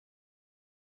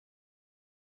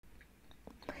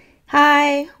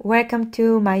Hi, welcome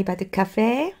to my Baduk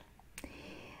Cafe.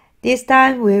 This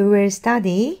time we will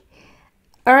study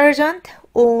urgent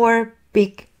or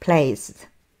big place.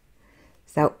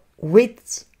 So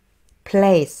which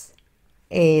place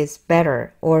is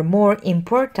better or more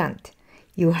important?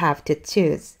 You have to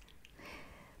choose.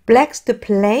 Blacks to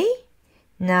play?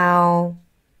 Now,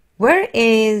 where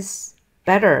is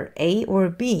better, A or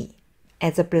B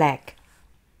as a black?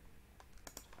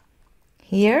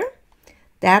 Here?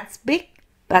 That's big,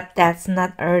 but that's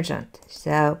not urgent.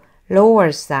 So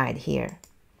lower side here.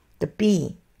 The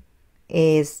B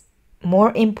is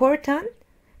more important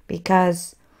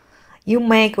because you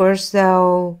make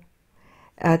also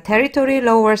a territory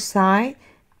lower side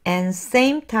and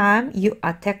same time you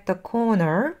attack the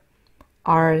corner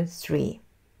R3.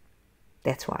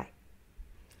 That's why.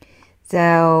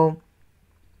 So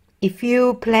if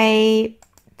you play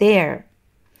there,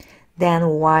 then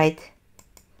white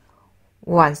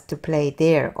wants to play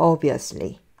there,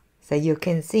 obviously. So you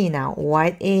can see now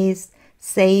white is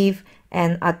safe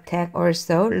and attack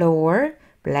also lower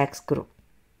black's group.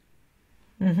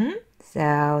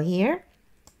 So here,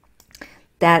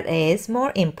 that is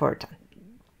more important.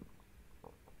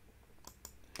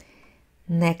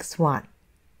 Next one.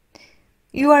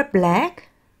 You are black.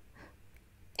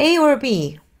 A or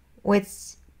B,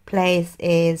 which place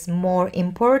is more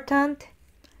important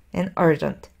and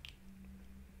urgent?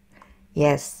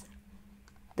 Yes,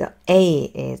 the A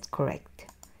is correct.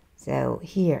 So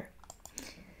here.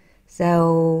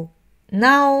 So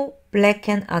now black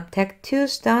can attack 2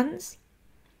 stones,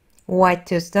 white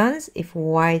 2 stones. If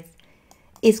white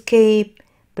escape,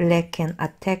 black can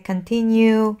attack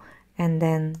continue and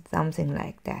then something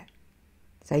like that.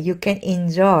 So you can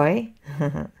enjoy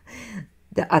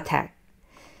the attack.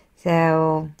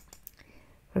 So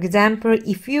for example,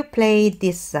 if you play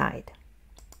this side,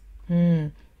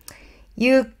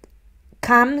 you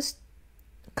come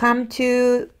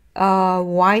to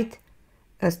white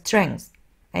strength.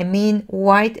 I mean,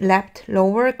 white left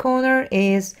lower corner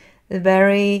is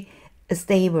very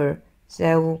stable.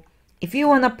 So if you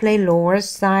want to play lower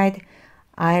side,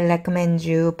 I recommend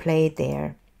you play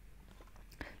there.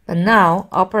 But now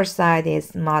upper side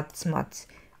is much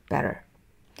better.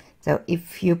 So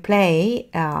if you play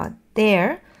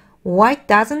there, white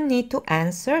doesn't need to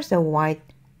answer, so white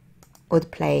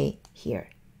would play here,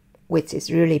 which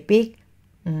is really big.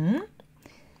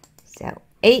 So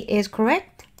A is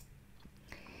correct.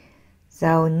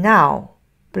 So now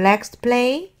blacks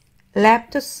play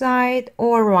left side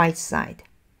or right side.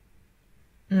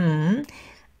 A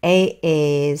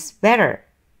is better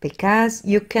because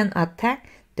you can attack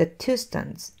the 2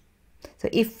 stones. So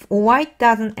if white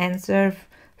doesn't answer,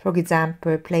 for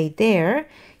example, play there,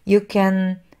 you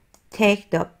can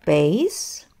take the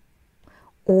base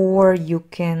or you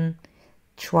can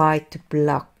try to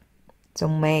block. So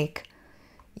make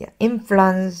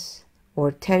influence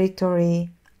or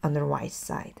territory on the right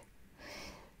side.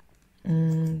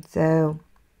 So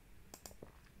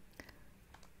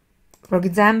for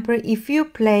example, if you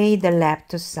play the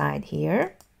left side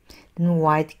here, then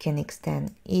white can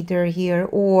extend either here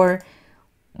or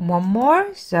one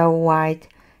more. So white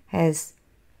has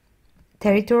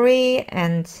territory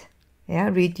and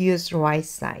reduce right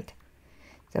side.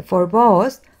 So for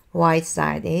both, white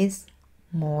side is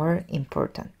more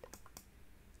important.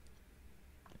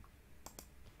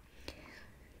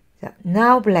 So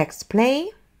now blacks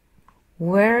play.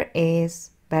 Where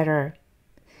is better?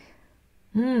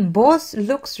 Both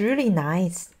looks really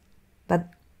nice, but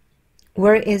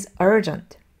where is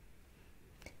urgent?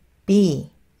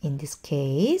 B. In this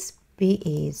case, B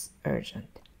is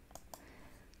urgent.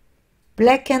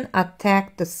 Black can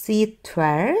attack the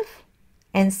C12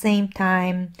 and same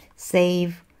time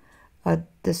save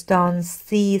the stone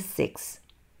C6.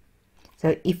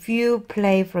 So if you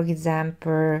play, for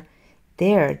example,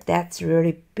 there, that's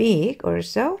really big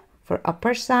also for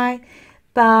upper side,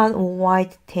 but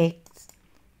white takes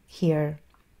here.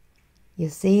 You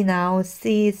see now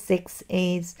C6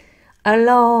 is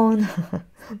alone,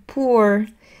 poor.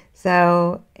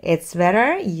 So it's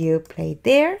better you play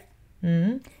there,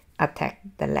 attack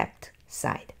the left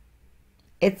side.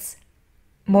 It's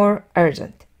more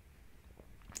urgent.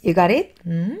 You got it?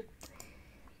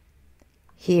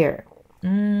 Here.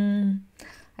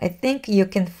 I think you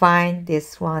can find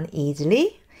this one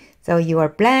easily. So you are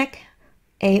black,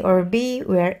 A or B,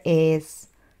 where is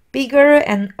bigger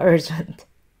and urgent?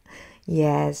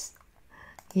 Yes,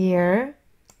 here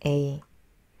A.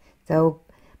 So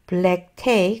black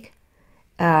take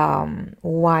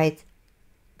white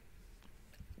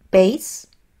base,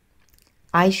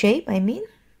 I shape I mean,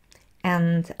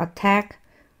 and attack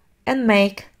and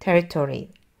make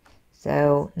territory.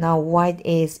 So now white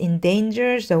is in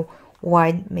danger, so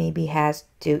white maybe has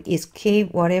to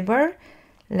escape whatever,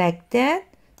 like that.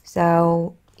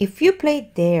 So if you play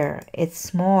there,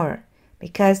 it's more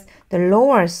because the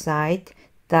lower side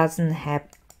doesn't have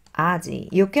Aji.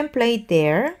 You can play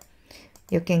there,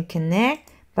 you can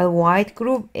connect, but white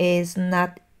group is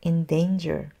not in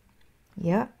danger.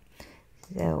 Yeah,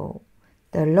 so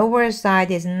the lower side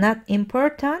is not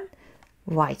important,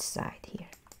 white side here.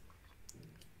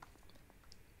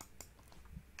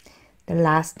 The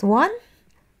last one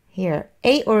here,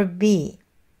 A or B.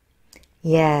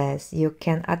 Yes, you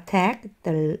can attack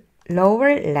the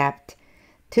lower left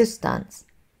 2 stuns.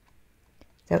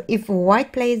 So if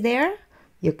white plays there,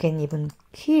 you can even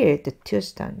kill the 2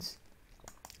 stuns.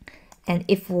 And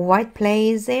if white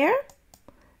plays there,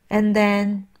 and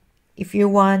then if you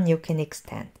want, you can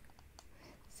extend.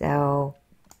 So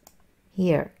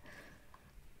here,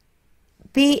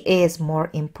 B is more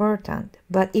important.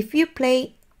 But if you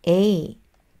play A,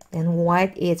 then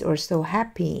white is also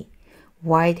happy.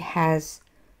 White has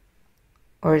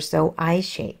also I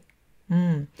shape.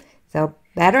 So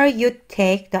better you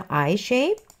take the I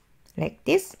shape like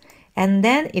this, and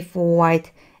then if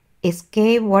white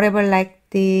escape whatever like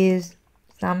this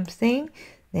something,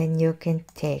 then you can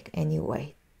take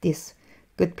anyway this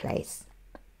good place.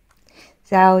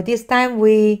 So this time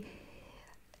we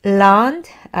learned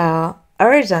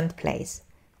urgent place.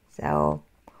 So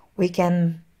we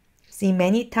can see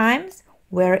many times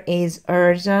where is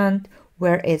urgent,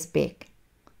 where is big.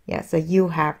 Yeah, so you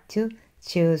have to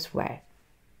choose where.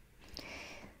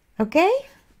 Okay.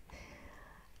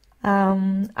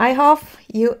 I hope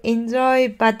you enjoy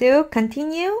Baduk.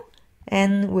 Continue,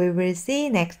 and we will see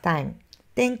next time.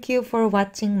 Thank you for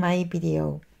watching my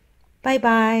video. Bye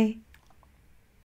bye.